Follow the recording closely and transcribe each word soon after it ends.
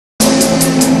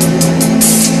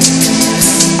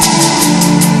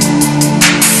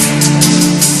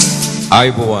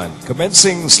Aiboan,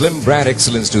 commencing Slim Brand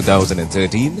Excellence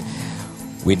 2013,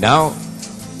 we now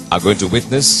are going to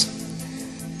witness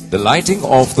the lighting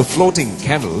of the floating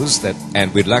candles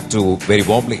and we'd like to very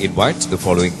warmly invite the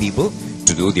following people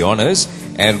to do the honors.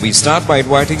 And we start by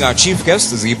inviting our chief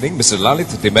guest this evening, Mr. Lalit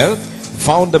Dimel,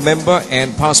 founder member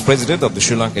and past president of the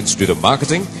Sri Lanka Institute of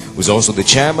Marketing, who is also the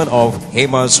chairman of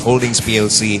Hemas Holdings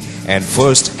PLC and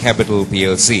First Capital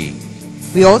PLC.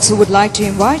 We also would like to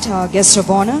invite our guest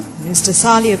of honor, Mr.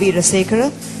 Salia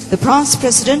Veerasekara, the past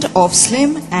president of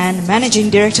SLIM and managing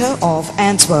director of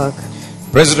Answork.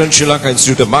 President Sri Lanka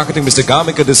Institute of Marketing, Mr.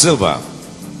 Gamika De Silva.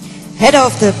 Head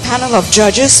of the panel of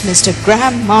judges, Mr.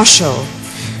 Graham Marshall.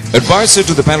 Advisor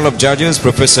to the panel of judges,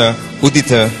 Professor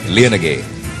Udita Lianage.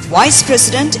 Vice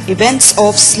President, Events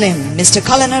of SLIM, Mr.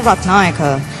 Kalana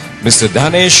Ratnayaka. Mr.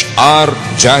 Dhanesh R.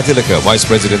 Jayatilaka, Vice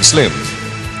President SLIM.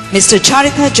 Mr.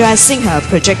 Charitha Jayasinghe,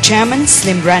 Project Chairman,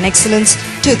 SLIM Brand Excellence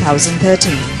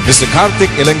 2013. Mr.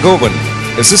 Karthik Elangovan,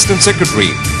 Assistant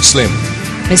Secretary, SLIM.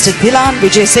 Mr. Dhilan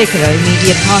Vijayasekara,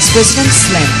 Immediate Past President,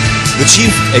 SLIM. The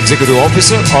Chief Executive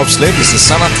Officer of SLIM, Mr.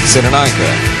 Sanat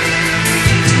Senanayaka.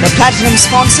 The Platinum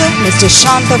Sponsor, Mr.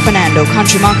 Shanta Fernando,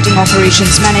 Country Marketing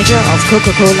Operations Manager of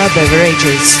Coca-Cola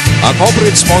Beverages. Our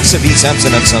corporate sponsor, D. Sampson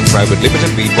 & Sons Private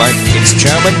Limited, we invite its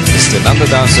chairman, Mr.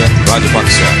 Nandadasa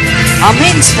Rajapaksa. Our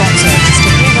main sponsor, Mr.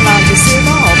 Premalal De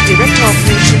Silva, of Director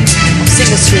Operations of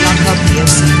Singer Sri Lanka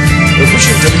PLC.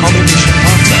 Official accommodation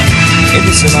partner,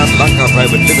 Edisalan Lanka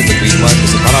Private Limited, we invite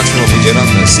Mr. Parakrama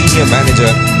Vijayaratna, Senior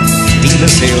Manager, Dealer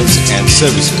Sales and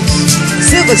Services.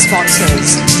 Silver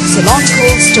sponsors, Salon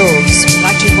Cold Stoves. We'd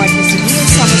like to invite Mr. Neil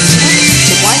Summers,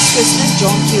 the Vice President,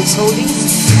 John Hughes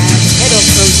Holdings, and Head of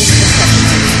Frozen Construction.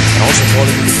 And also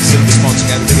falling into the silver sponsor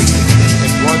category,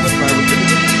 Employment Private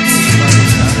Limited.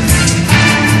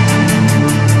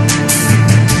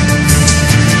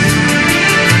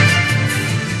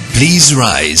 Please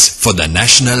rise for the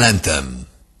national anthem.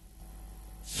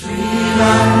 Sri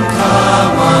Lanka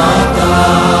Mata,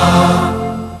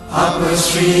 Apa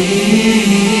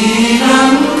Sri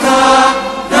Lanka,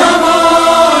 Namo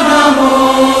Namo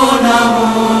Namo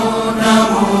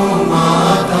Namo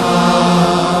Mata,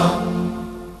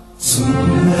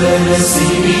 Sundara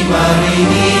Siri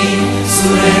Marini,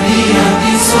 Surani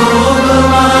Ati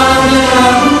Sobhamani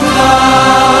Lanka.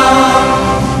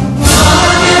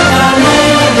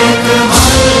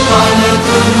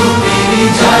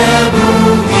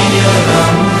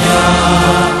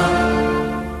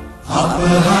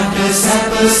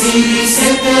 Siri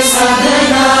Seta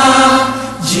Sadhana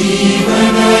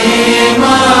Jeevanaye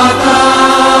Mata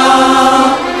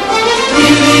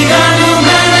Diliganu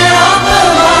Mana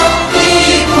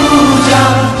Apavati Puja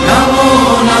Namo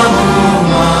Namo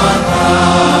Mata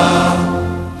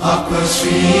Apa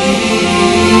Sri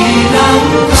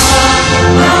Lanka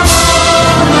Namo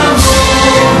Namo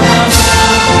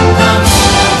Namo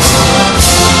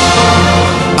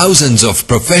Thousands of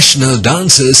professional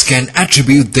dancers can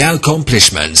attribute their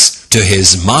accomplishments to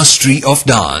his mastery of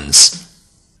dance.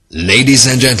 Ladies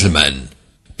and gentlemen,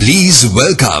 please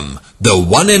welcome the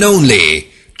one and only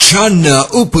Channa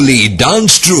Upuli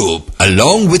Dance Troupe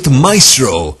along with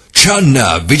Maestro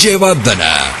Channa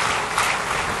Vijayawardena.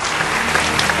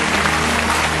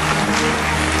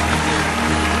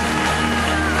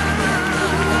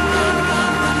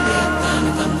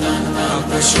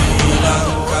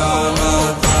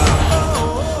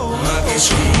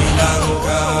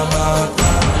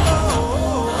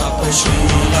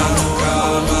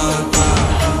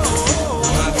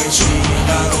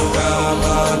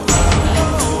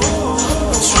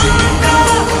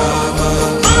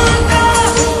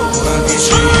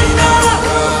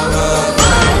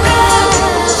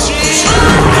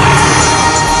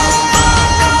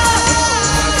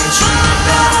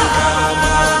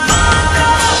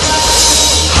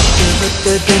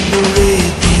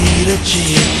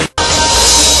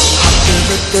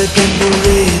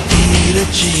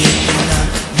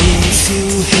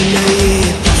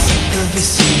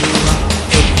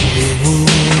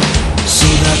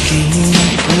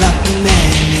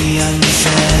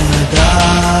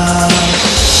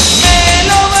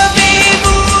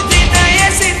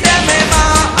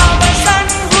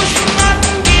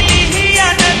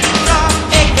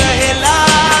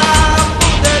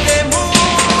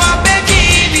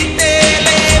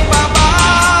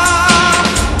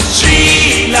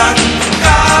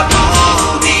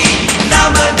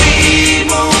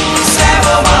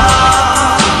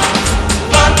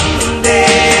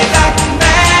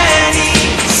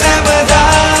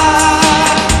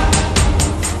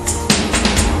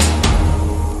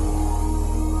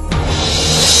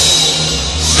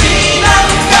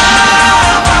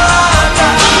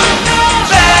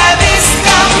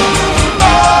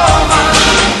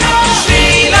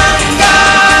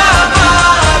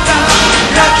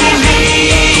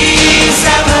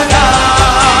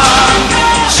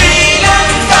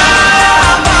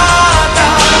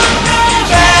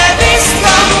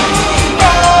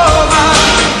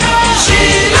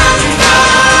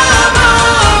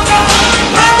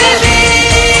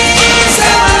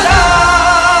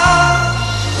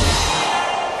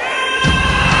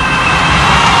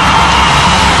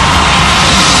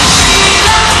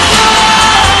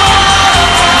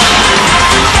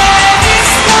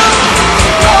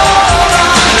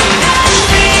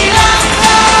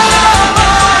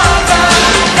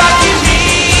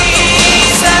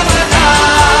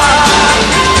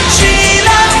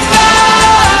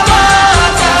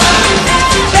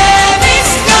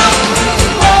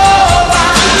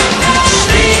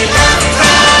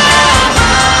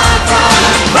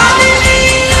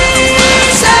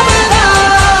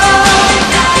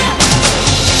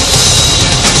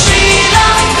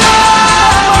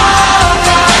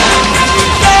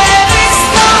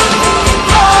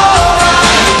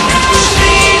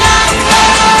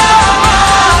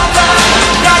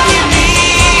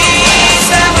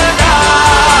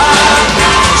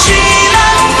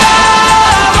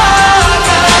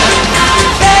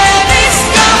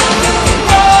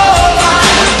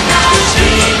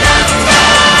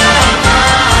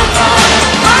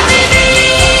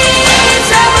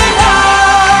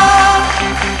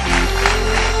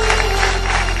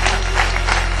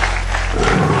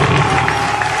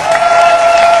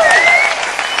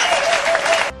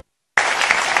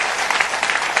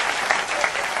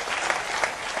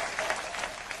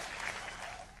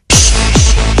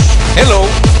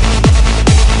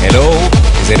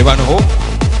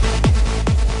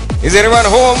 Is everyone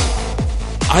home?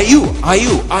 Are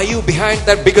you behind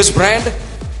that biggest brand?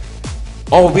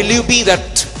 Or will you be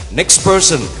that next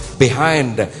person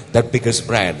behind that biggest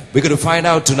brand? We're going to find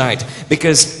out tonight,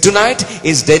 because tonight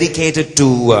is dedicated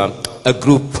to a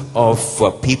group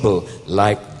of people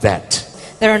like that.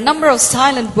 There are a number of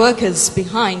silent workers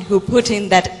behind who put in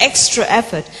that extra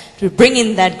effort to bring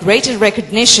in that greater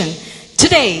recognition.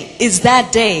 Today is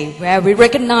that day where we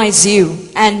recognize you,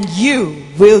 and you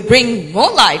will bring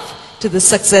more life to the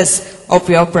success of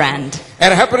your brand.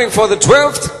 And happening for the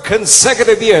 12th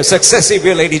consecutive year, successive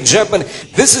year, ladies and gentlemen,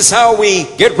 this is how we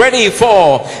get ready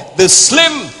for the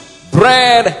Slim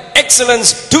Brand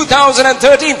Excellence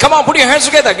 2013. Come on, put your hands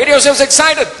together, get yourselves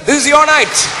excited. This is your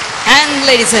night. And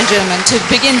ladies and gentlemen, to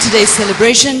begin today's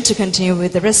celebration, to continue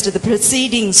with the rest of the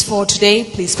proceedings for today,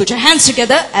 please put your hands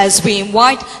together as we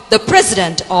invite the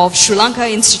President of Sri Lanka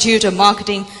Institute of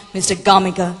Marketing, Mr.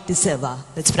 Gamika De Silva.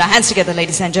 Let's put our hands together,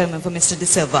 ladies and gentlemen, for Mr. De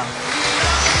Silva.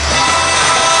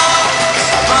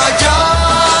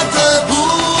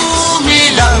 Sri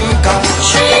Lanka,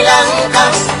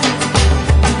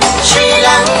 Sri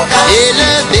Lanka,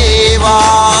 Eleveva,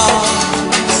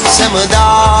 Samada,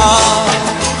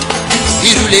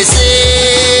 Irulese.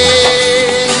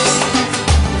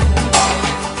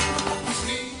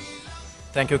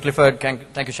 Thank you, Clifford.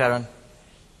 Thank you, Sharon.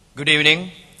 Good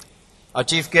evening. Our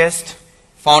chief guest,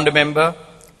 founder member,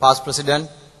 past president,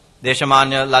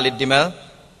 Deshamanya Lalit Dimel.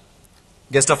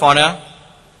 Guest of honor,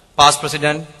 past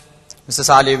president, Mr.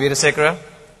 Sali Veerasekara.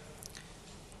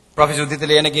 Professor Udita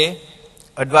Liyanage,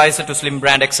 advisor to Slim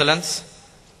Brand Excellence.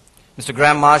 Mr.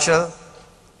 Graham Marshall,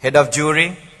 head of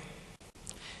jury,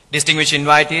 distinguished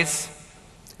invitees,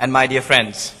 and my dear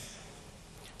friends.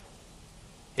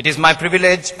 It is my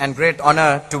privilege and great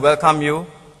honor to welcome you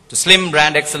to Slim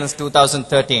Brand Excellence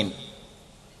 2013.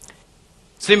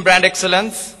 Slim Brand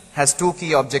Excellence has two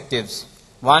key objectives.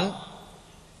 One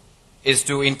is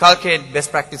to inculcate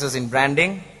best practices in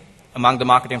branding among the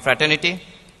marketing fraternity,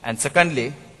 and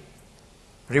secondly,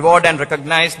 reward and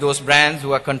recognize those brands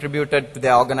who have contributed to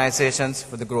their organizations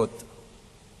for the growth.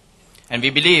 And we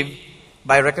believe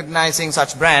by recognizing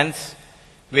such brands,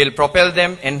 we'll propel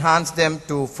them, enhance them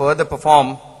to further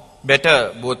perform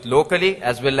better both locally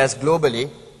as well as globally,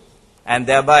 and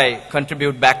thereby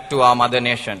contribute back to our mother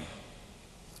nation.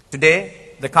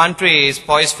 Today, the country is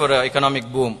poised for an economic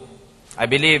boom. I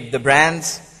believe the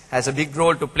brands has a big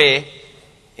role to play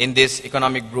in this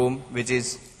economic boom which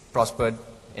is prospered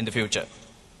in the future.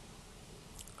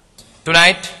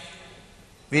 Tonight,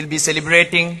 we'll be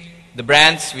celebrating the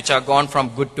brands which are gone from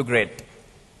good to great.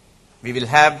 We will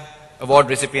have award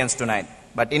recipients tonight.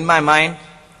 But in my mind,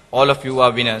 all of you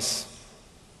are winners.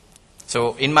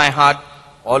 So in my heart,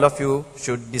 all of you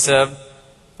should deserve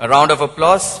a round of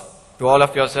applause to all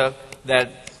of yourself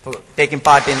that for taking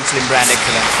part in Slim Brand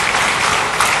Excellence.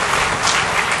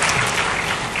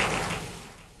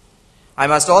 I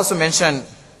must also mention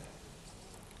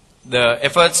the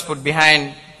efforts put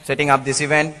behind setting up this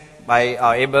event by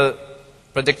our able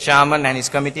project chairman and his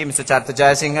committee, Mr. Chartha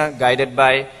Jayasinghe, guided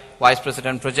by Vice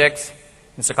President Projects,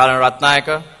 Mr. Kalan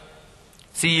Ratnayaka,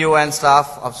 CEO and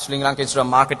staff of Sri Lanka Institute of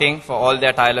Marketing for all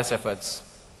their tireless efforts.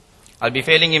 I'll be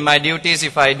failing in my duties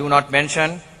if I do not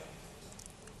mention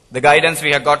the guidance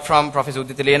we have got from Professor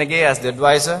Udita Liyanage as the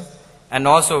advisor, and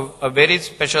also a very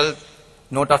special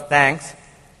note of thanks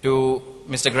to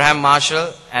Mr. Graham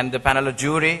Marshall and the panel of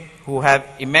jury who have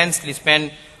immensely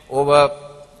spent over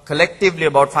collectively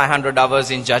about 500 hours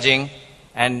in judging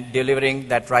and delivering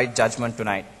that right judgment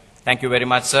tonight. Thank you very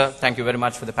much, sir. Thank you very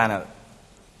much for the panel.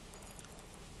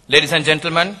 Ladies and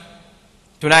gentlemen,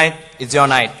 tonight is your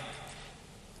night.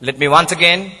 Let me once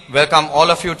again welcome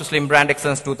all of you to Slim Brand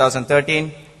Excellence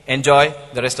 2013. Enjoy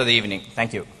the rest of the evening.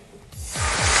 Thank you.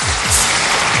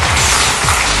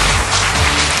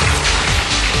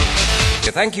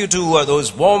 Thank you to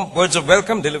those warm words of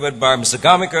welcome delivered by Mr.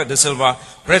 Gamika De Silva,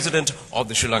 President of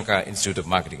the Sri Lanka Institute of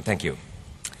Marketing. Thank you.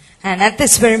 And at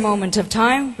this very moment of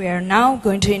time, we are now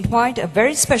going to invite a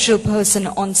very special person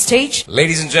on stage.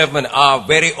 Ladies and gentlemen, our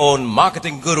very own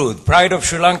marketing guru, pride of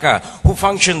Sri Lanka, who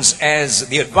functions as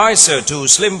the advisor to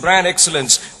Slim Brand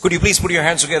Excellence. Could you please put your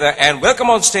hands together and welcome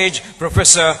on stage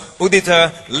Professor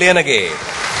Udita Liyanage.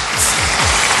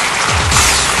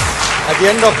 At the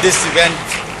end of this event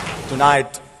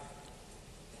tonight,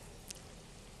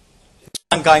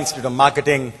 Sri Lanka Institute of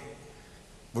Marketing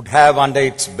would have under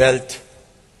its belt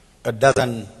a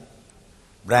dozen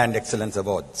Brand Excellence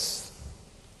Awards.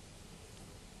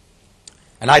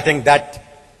 And I think that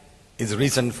is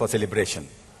reason for celebration.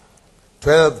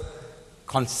 12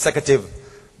 consecutive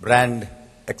Brand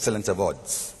Excellence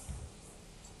Awards.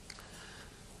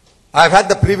 I've had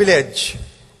the privilege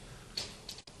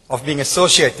of being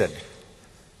associated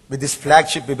with this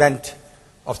flagship event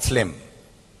of SLIM,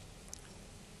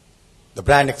 the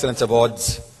Brand Excellence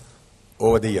Awards,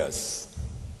 over the years.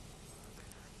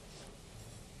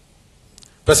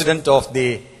 President of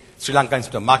the Sri Lanka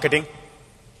Institute of Marketing,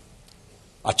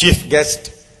 our chief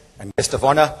guest and guest of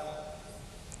honor,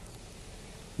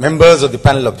 members of the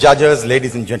panel of judges,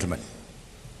 ladies and gentlemen.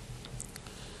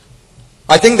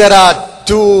 I think there are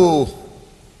two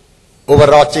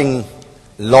overarching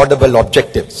laudable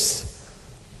objectives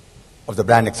of the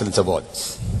Brand Excellence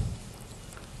Awards.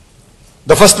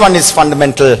 The first one is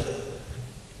fundamental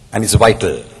and is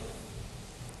vital,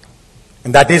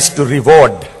 and that is to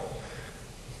reward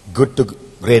good to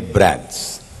great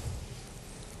brands.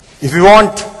 If you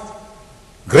want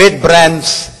great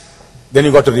brands, then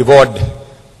you've got to reward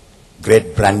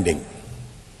great branding.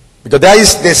 Because there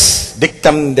is this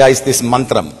dictum, there is this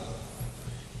mantram.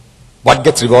 What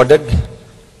gets rewarded,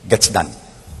 gets done.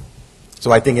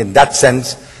 So I think in that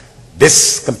sense,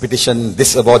 this competition,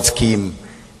 this award scheme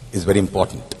is very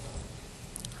important.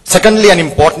 Secondly and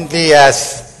importantly,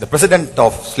 as the president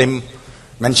of SLIM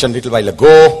mentioned a little while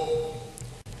ago,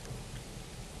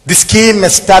 the scheme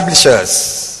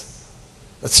establishes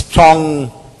a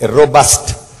strong, a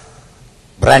robust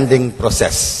branding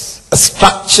process, a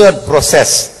structured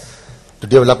process to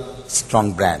develop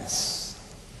strong brands.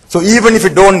 So even if you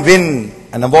don't win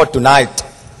an award tonight,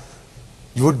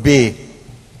 you would be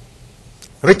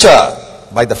richer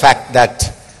by the fact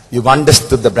that you've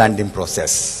understood the branding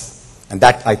process. And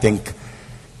that, I think,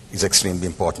 is extremely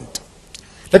important.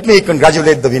 Let me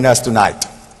congratulate the winners tonight.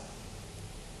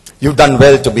 You've done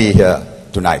well to be here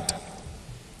tonight.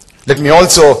 Let me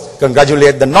also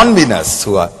congratulate the non-winners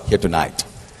who are here tonight.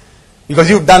 Because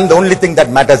you've done the only thing that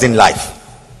matters in life.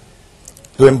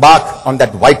 To embark on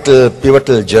that vital,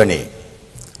 pivotal journey.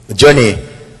 The journey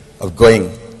of going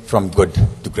from good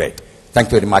to great.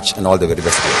 Thank you very much and all the very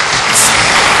best to you.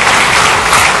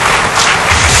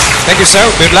 Thank you, sir.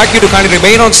 We would like you to kindly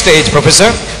remain on stage,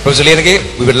 Professor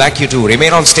Lenage. We would like you to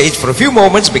remain on stage for a few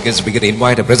moments because we're going to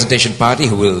invite a presentation party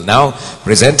who will now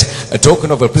present a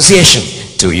token of appreciation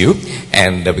to you.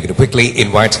 And we're going to quickly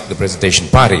invite the presentation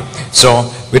party.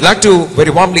 So we'd like to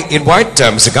very warmly invite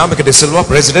Mr. Gamika De Silva,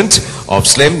 President of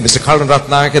SLIM, Mr. Kalran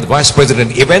Ratnayake, the Vice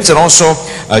President Events, and also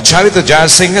Charita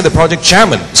Jayasinghe, the Project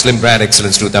Chairman, SLIM Brand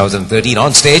Excellence 2013,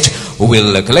 on stage, who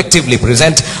will collectively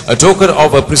present a token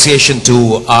of appreciation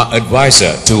to our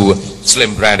advisor to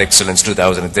SLIM Brand Excellence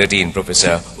 2013,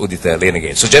 Professor Udita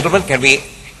Lenage. So gentlemen, can we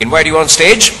invite you on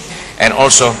stage? And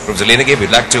also, Professor Lenage, we'd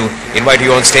like to invite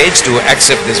you on stage to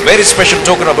accept this very special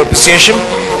token of appreciation.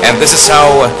 And this is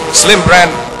how SLIM Brand,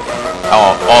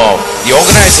 or the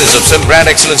organizers of SLIM Brand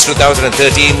Excellence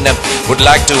 2013 would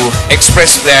like to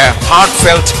express their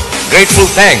heartfelt, grateful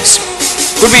thanks.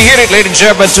 Could we hear it, ladies and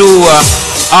gentlemen, to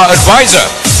our advisor,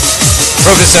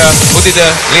 Professor Udita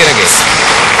Lenage.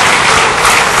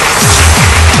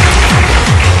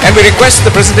 And we request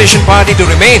the presentation party to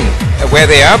remain where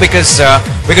they are because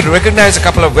we're going to recognize a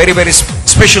couple of very, very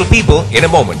special people in a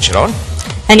moment, Sharon.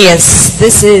 And yes,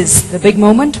 this is the big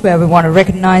moment where we want to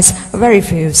recognize a very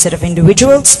few set of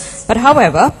individuals. But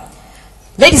however,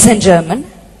 ladies and gentlemen,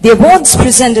 the awards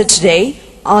presented today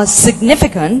are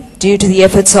significant due to the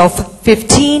efforts of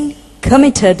 15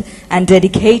 committed and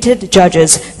dedicated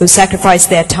judges who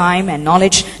sacrificed their time and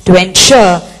knowledge to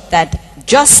ensure that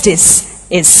justice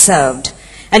is served.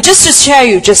 And just to share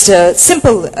you just a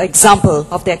simple example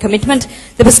of their commitment,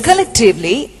 there was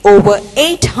collectively over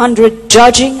 800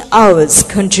 judging hours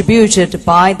contributed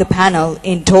by the panel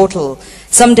in total.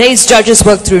 Some days judges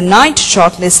worked through night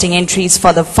shortlisting entries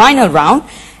for the final round,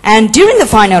 and during the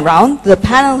final round, the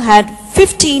panel had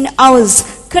 15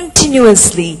 hours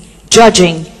continuously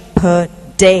judging per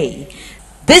day.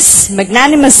 This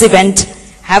magnanimous event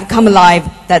have come alive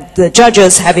that the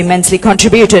judges have immensely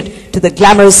contributed to the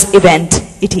glamorous event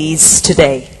it is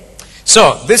today.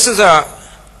 So this is a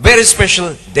very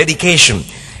special dedication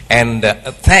and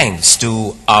thanks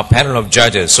to our panel of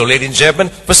judges. So ladies and gentlemen,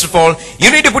 first of all,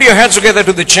 you need to put your hands together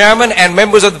to the chairman and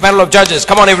members of the panel of judges.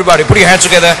 Come on everybody, put your hands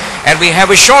together, and we have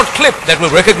a short clip that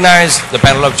will recognize the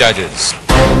panel of judges.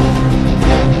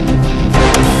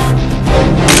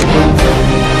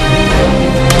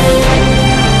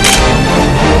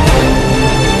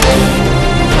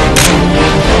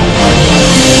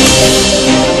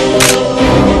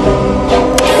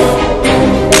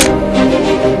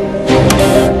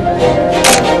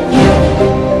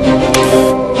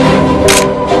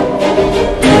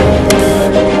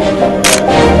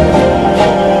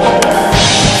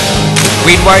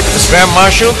 We invite Mr. Ram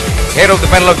Marshall, head of the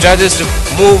panel of judges, to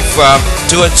move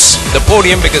towards the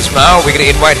podium, because now we're going to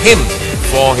invite him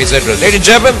for his address. Ladies and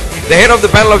gentlemen, the head of the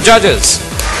panel of judges.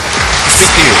 Speak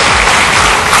to you.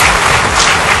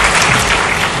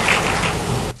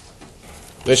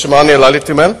 Deshamani Lalit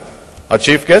Timel, our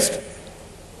chief guest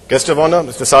of honor,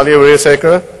 Mr. Salia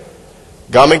Veerasekara,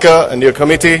 Gamika and your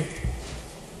committee,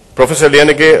 Professor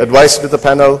Liyanage, advisor to the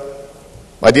panel,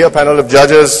 my dear panel of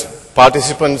judges,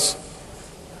 participants,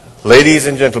 ladies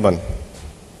and gentlemen.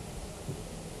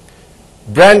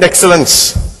 Brand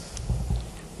excellence.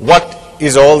 What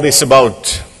is all this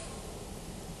about?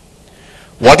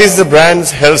 What is the brand's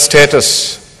health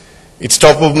status? It's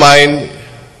top of mind,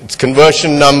 its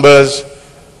conversion numbers,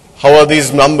 how are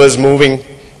these numbers moving?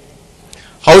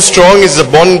 How strong is the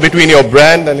bond between your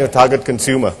brand and your target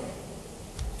consumer?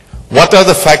 What are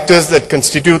the factors that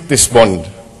constitute this bond?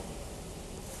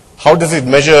 How does it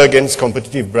measure against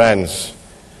competitive brands?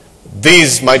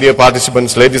 These, my dear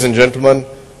participants, ladies and gentlemen,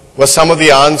 were some of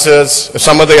the answers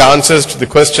to the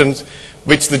questions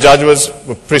which the judges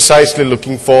were precisely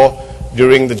looking for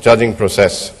during the judging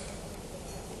process.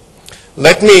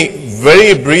 Let me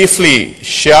very briefly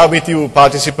share with you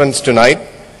participants tonight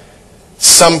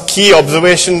some key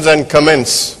observations and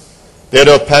comments that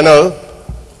our panel,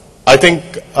 I think,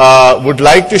 would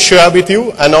like to share with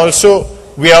you, and also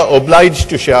we are obliged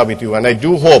to share with you. And I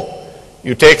do hope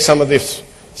you take some of these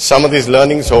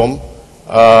learnings home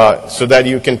so that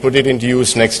you can put it into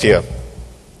use next year.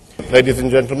 Ladies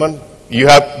and gentlemen, you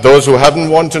have those who haven't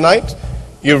won tonight,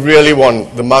 you really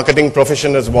won. The marketing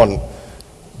profession has won.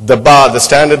 The bar, the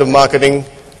standard of marketing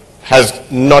has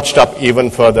notched up even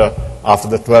further after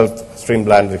the 12th Stream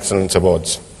Brand Excellence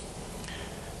Awards.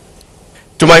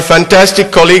 To my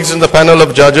fantastic colleagues in the panel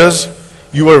of judges,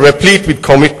 you were replete with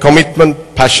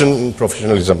commitment, passion and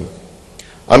professionalism.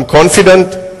 I'm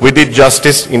confident we did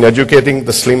justice in educating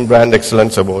the Slim Brand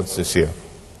Excellence Awards this year.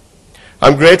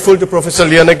 I'm grateful to Professor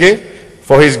Liyanage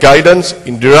for his guidance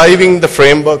in deriving the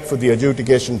framework for the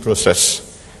adjudication process.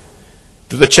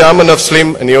 To the chairman of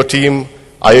Slim and your team,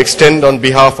 I extend on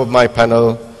behalf of my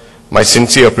panel my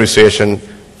sincere appreciation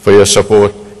for your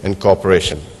support and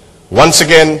cooperation. Once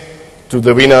again, to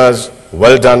the winners,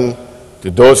 well done.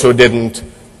 To those who didn't,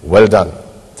 well done.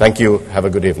 Thank you. Have a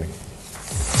good evening.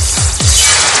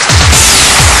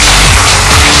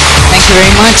 Thank you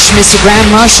very much, Mr. Graham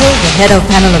Marshall, the head of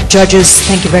panel of judges.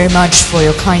 Thank you very much for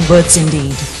your kind words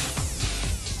indeed.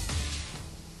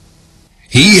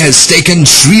 He has taken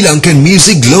Sri Lankan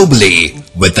music globally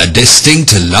with a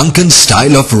distinct Lankan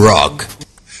style of rock.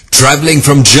 Traveling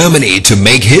from Germany to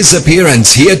make his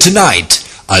appearance here tonight,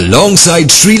 alongside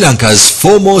Sri Lanka's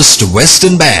foremost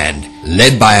Western band,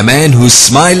 led by a man whose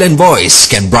smile and voice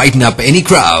can brighten up any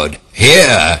crowd.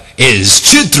 Here is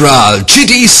Chitral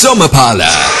Chitti Somapala.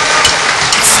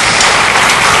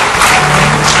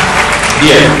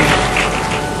 Yeah.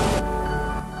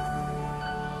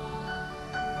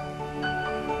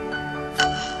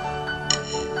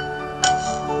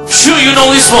 Sure you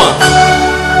know this one.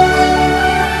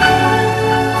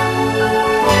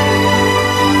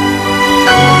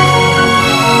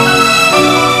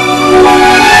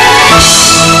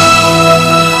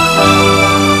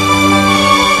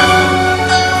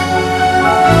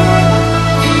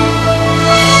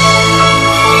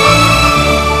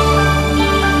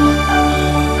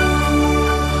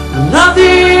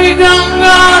 Nadi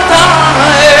Ganga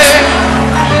Tarae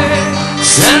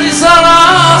Sanisara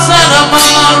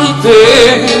Saramarute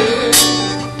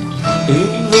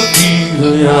Ingo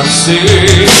Kirayase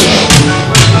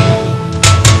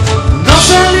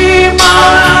Nasali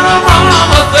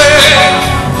Maramate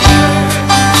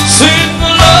Sing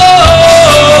love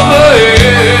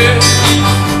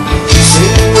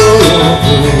Sing love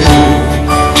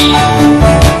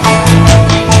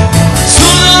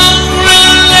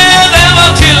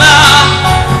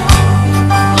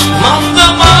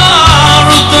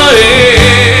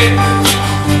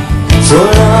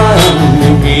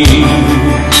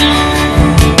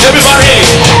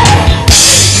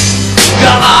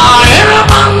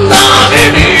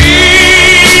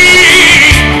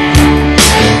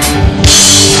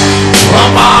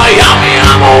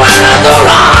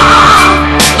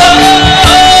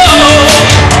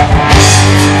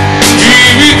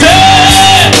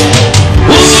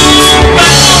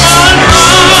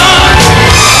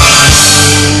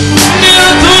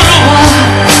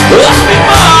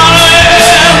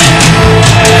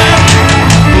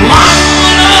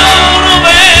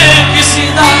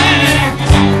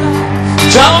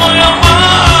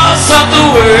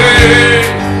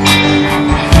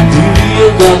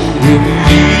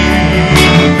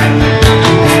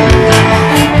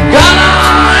Gana,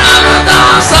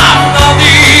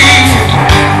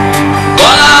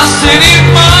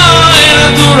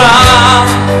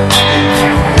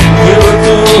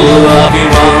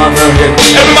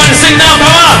 Everybody sing now, come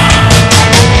on!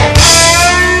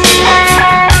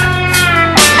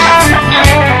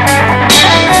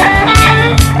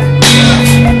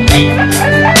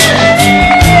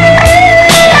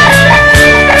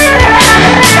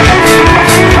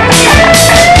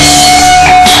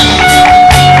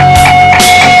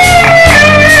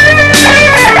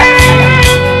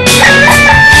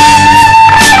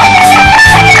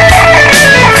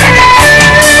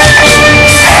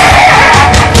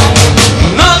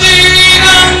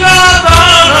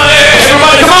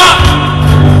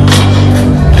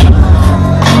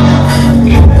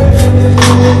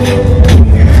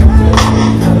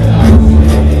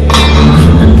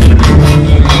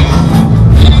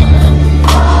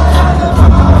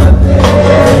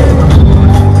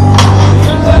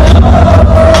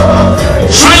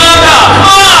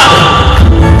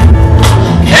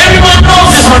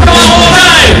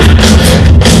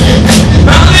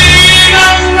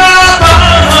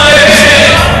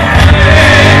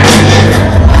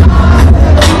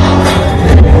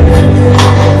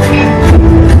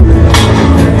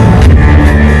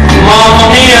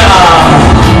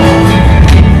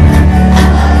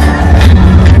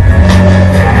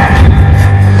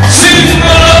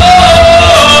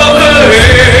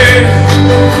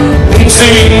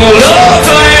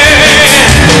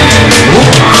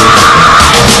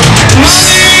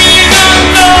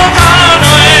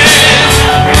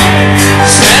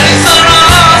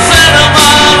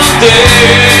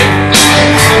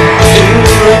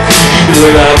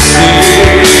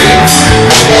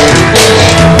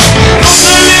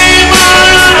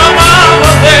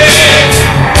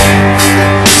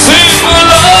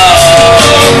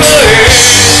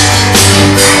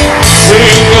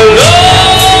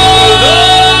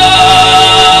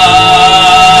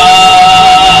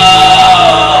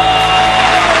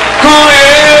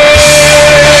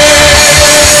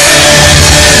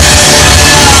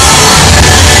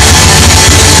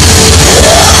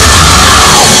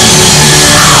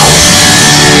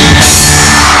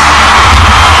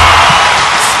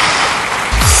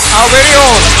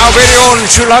 Our very own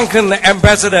Sri Lankan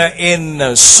ambassador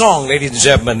in song, ladies and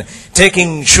gentlemen,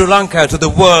 taking Sri Lanka to the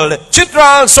world.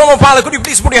 Chitra Somapala, could you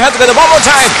please put your hands together one more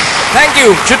time? Thank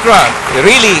you, Chitra.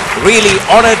 Really, really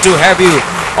honored to have you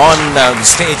on the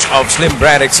stage of Slim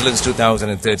Brand Excellence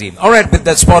 2013. All right, with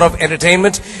that spot of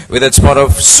entertainment, with that spot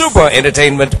of super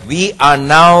entertainment, we are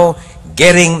now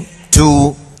getting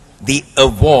to the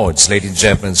awards, ladies and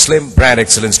gentlemen, Slim Brand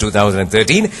Excellence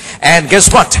 2013. And guess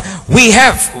what? We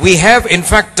have in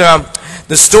fact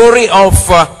the story of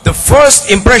the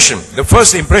first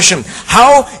impression,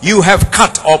 how you have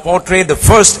cut or portrayed the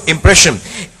first impression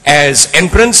as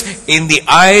entrance in the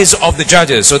eyes of the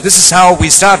judges. So this is how we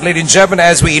start, ladies and gentlemen,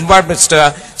 as we invite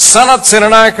Mr. Sanath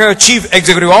Senanayake, Chief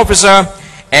Executive Officer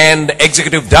and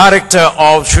Executive Director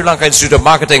of Sri Lanka Institute of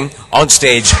Marketing, on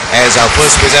stage as our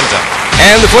first presenter.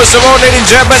 And the first award, ladies and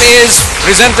gentlemen, is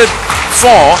presented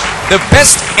for the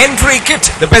best entry kit.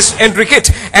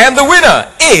 And the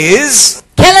winner is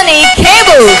Kelani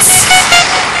Cables.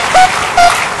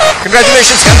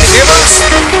 Congratulations, Kelani Cables.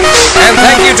 And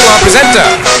thank you to our presenter,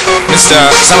 Mr.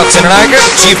 Sanath Senanayake,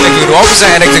 Chief Executive Officer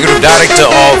and Executive Director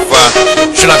of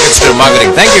Sri Lanka Institute of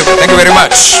Marketing. Thank you very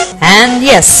much. And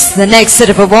yes, the next set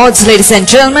of awards, ladies and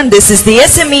gentlemen, this is the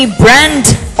SME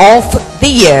Brand of the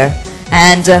Year.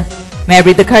 And may I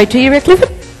read the criteria, Clifford?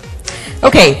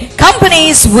 Okay,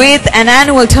 companies with an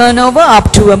annual turnover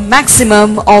up to a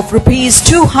maximum of rupees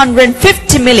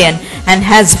 250 million and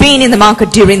has been in the market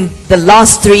during the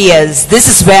last 3 years. This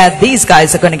is where these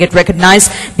guys are going to get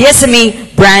recognized. The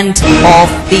SME Brand of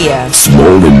the Year.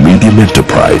 Small and Medium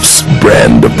Enterprise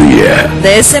Brand of the Year.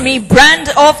 The SME Brand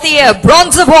of the Year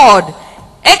Bronze Award,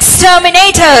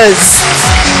 Exterminators.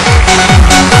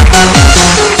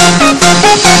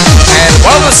 And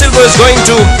one of the silver is going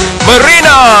to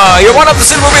Marina. You're one of the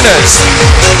silver winners.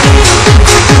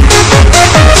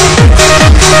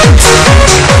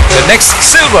 The next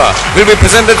silver will be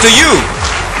presented to you.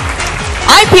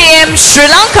 IPM Sri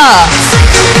Lanka.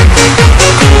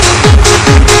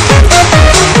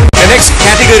 The next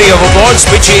category of awards,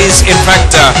 which is in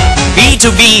fact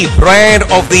B2B Brand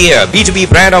of the Year. B2B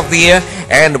Brand of the Year.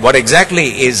 And what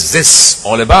exactly is this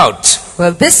all about?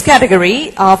 Well, this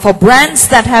category are for brands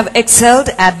that have excelled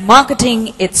at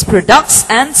marketing its products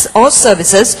and or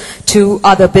services to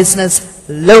other business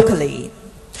locally.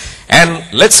 And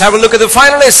let's have a look at the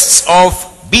finalists of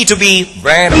B2B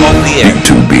Brand of the Year.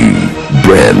 B2B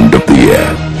Brand of the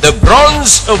Year. The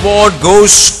Bronze Award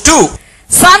goes to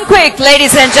Sunquick,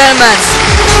 ladies and gentlemen.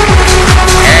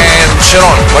 And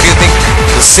Sharon, what do you think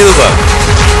the silver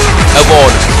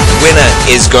award winner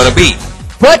is going to be?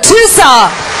 Watusa.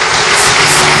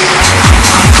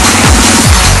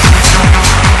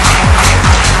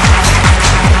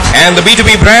 And the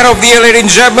B2B brand of the year, ladies and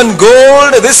gentlemen,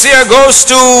 gold this year goes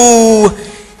to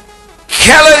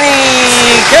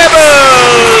Kalani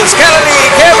Cables. Kalani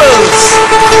Cables.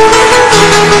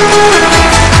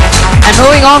 And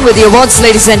moving on with the awards,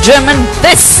 ladies and gentlemen,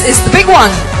 this is the big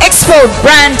one, Export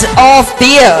Brand of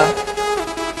the Year.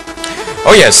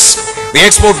 Oh yes, the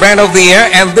Export Brand of the Year,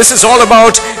 and this is all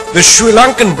about the Sri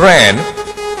Lankan brand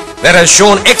that has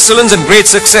shown excellence and great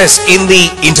success in the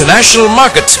international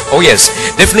market. Oh yes,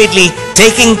 definitely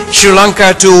taking Sri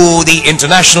Lanka to the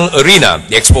international arena.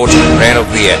 The Export Brand of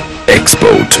the Year.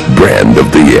 Export Brand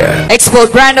of the Year.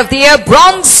 Export Brand of the Year,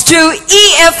 bronze to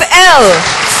EFL.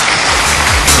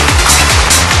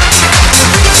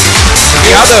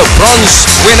 The other bronze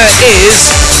winner is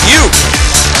you.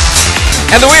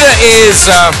 And the winner is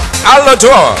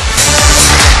Al-Nator.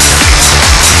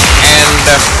 And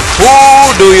who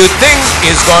do you think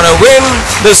is going to win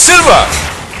the silver?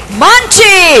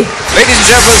 Manchi. Ladies and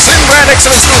gentlemen, Slim Brand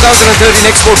Excellence 2013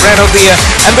 Export Brand of the Year.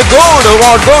 And the gold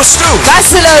award goes to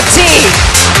Bachelor Tea.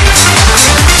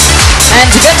 And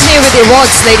to continue with the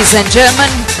awards, ladies and gentlemen,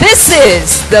 this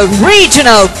is the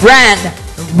Regional Brand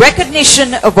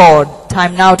Recognition Award.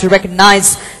 Time now to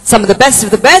recognize some of the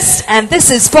best, and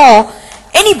this is for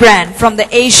any brand from the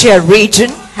Asia region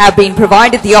have been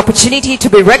provided the opportunity to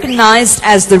be recognized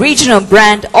as the Regional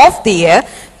Brand of the Year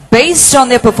based on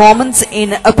their performance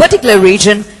in a particular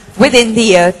region within the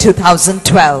year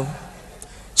 2012.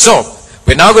 So,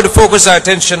 we're now going to focus our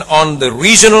attention on the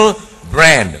regional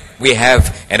brand. We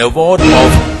have an award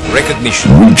of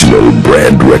recognition. Regional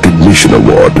Brand Recognition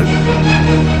Award.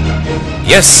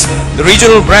 Yes, the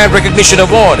Regional Brand Recognition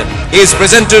Award is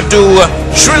presented to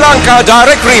Sri Lanka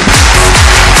directly.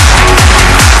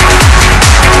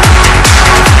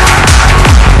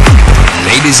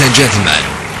 Ladies and gentlemen,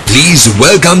 please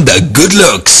welcome the good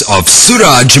looks of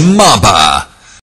Suraj Maba.